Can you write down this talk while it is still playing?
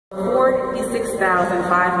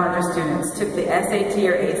46,500 students took the SAT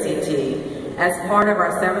or ACT as part of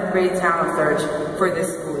our 7th grade talent search for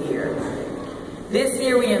this school year. This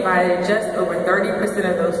year we invited just over 30%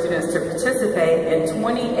 of those students to participate in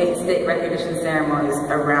 28 state recognition ceremonies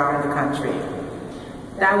around the country.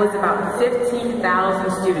 That was about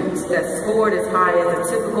 15,000 students that scored as high as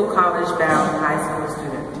a typical college-bound high school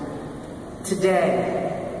student. Today,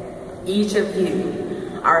 each of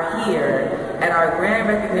you are here at our grand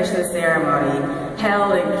recognition ceremony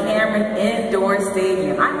held in Cameron Indoor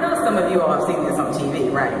Stadium. I know some of you all have seen this on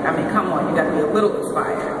TV, right? I mean, come on, you gotta be a little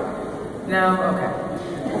inspired. No?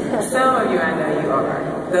 Okay. Some of you, I know you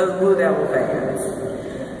are, those Blue Devil fans.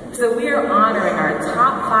 So we are honoring our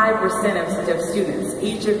top 5% of students,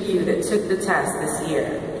 each of you that took the test this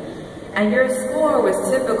year. And your score was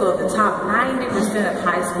typical of the top 90% of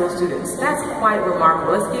high school students. That's quite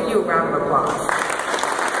remarkable. Let's give you a round of applause.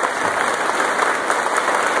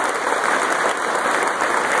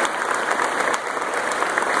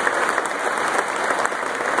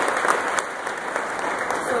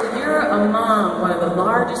 So you're among one of the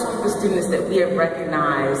largest group of students that we have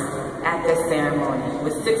recognized at this ceremony,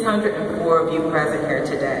 with 604 of you present here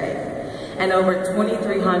today, and over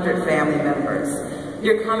 2,300 family members.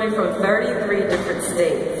 You're coming from 33 different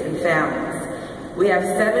states and families. We have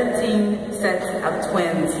 17 sets of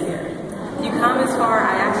twins here. You come as far,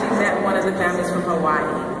 I actually met one of the families from Hawaii.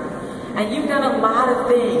 And you've done a lot of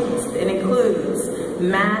things. It includes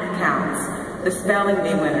math counts, the spelling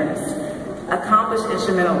bee winners, accomplished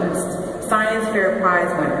instrumentalists, science fair prize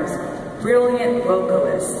winners, brilliant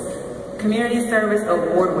vocalists, community service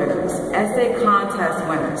award winners, essay contest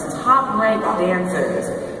winners, top-ranked dancers,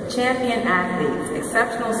 champion athletes,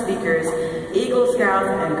 exceptional speakers, Eagle Scouts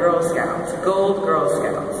and Girl Scouts, Gold Girl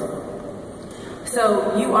Scouts.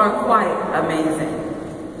 So you are quite amazing.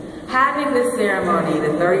 Having this ceremony,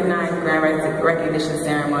 the 39th Grand Recognition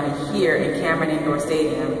Ceremony here in Cameron Indoor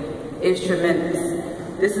Stadium, is tremendous.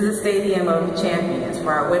 This is a stadium of champions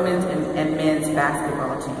for our women's and men's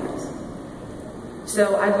basketball teams.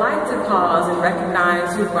 So I'd like to pause and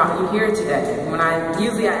recognize who brought you here today.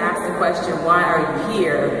 Usually I ask the question, why are you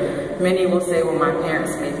here? Many will say, well, my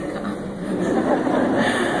parents made me come.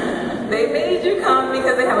 They made you come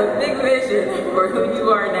because they have a big vision for who you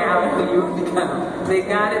are now and who you will become. They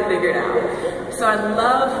got it figured out. So I'd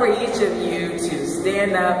love for each of you to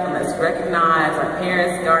stand up and let's recognize our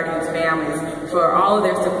parents, guardians, families for all of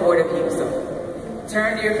their support of you. So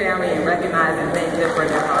turn to your family and recognize and thank them for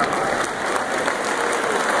their hard work.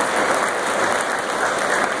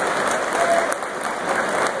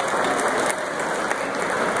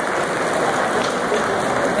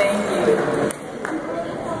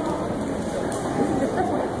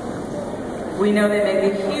 We know they make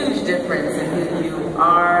a huge difference in who you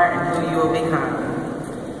are and who you will become.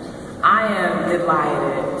 I am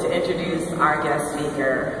delighted to introduce our guest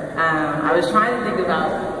speaker. I was trying to think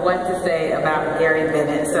about what to say about Gary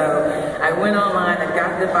Bennett, so I went online, I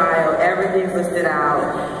got the bio, everything's listed out,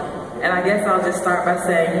 and I guess I'll just start by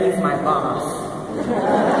saying he's my boss.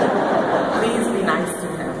 Please be nice to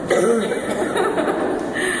him.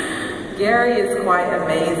 Gary is quite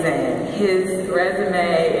amazing. His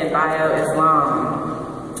resume and bio is long.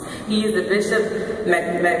 He is the Bishop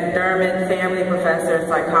McDermott Family Professor of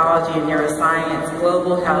Psychology and Neuroscience,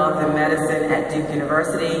 Global Health and Medicine at Duke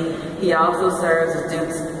University. He also serves as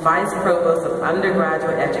Duke's Vice Provost of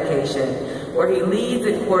Undergraduate Education, where he leads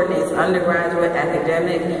and coordinates undergraduate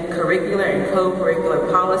academic, curricular, and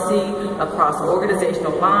co-curricular policy across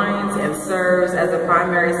organizational lines and serves as the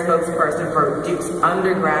primary spokesperson for Duke's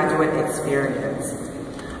undergraduate experience.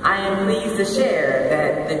 I am pleased to share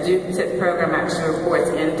that the Duke TIP program actually reports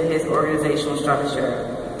into his organizational structure.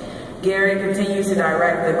 Gary continues to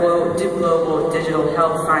direct the Duke Global Digital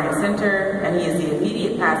Health Science Center, and he is the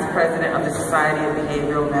immediate past president of the Society of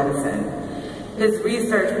Behavioral Medicine. His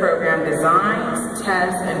research program designs,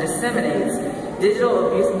 tests, and disseminates digital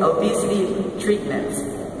obesity treatments.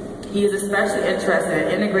 He is especially interested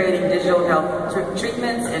in integrating digital health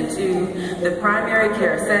treatments into the primary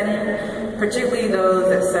care setting, particularly those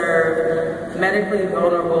that serve medically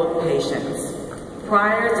vulnerable patients.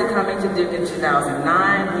 Prior to coming to Duke in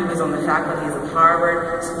 2009, he was on the faculties of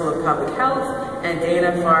Harvard School of Public Health and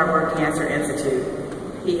Dana-Farber Cancer Institute.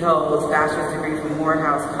 He holds a bachelor's degree from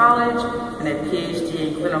Morehouse College and a PhD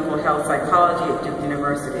in clinical health psychology at Duke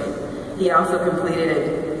University. He also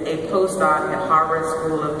completed a postdoc at Harvard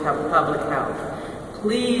School of Public Health.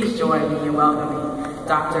 Please join me in welcoming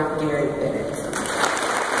Dr. Gary Bennett.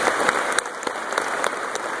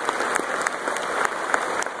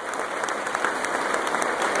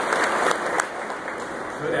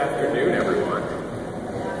 Good afternoon, everyone.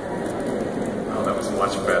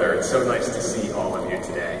 much better. It's so nice to see all of you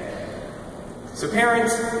today. So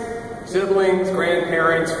parents, siblings,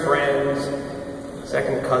 grandparents, friends,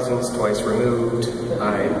 second cousins twice removed,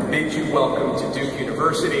 I bid you welcome to Duke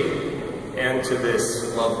University and to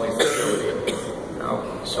this lovely facility. Now,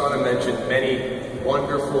 Shauna mentioned many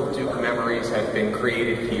wonderful Duke memories have been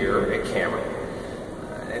created here at Cameron.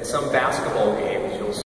 At some basketball games,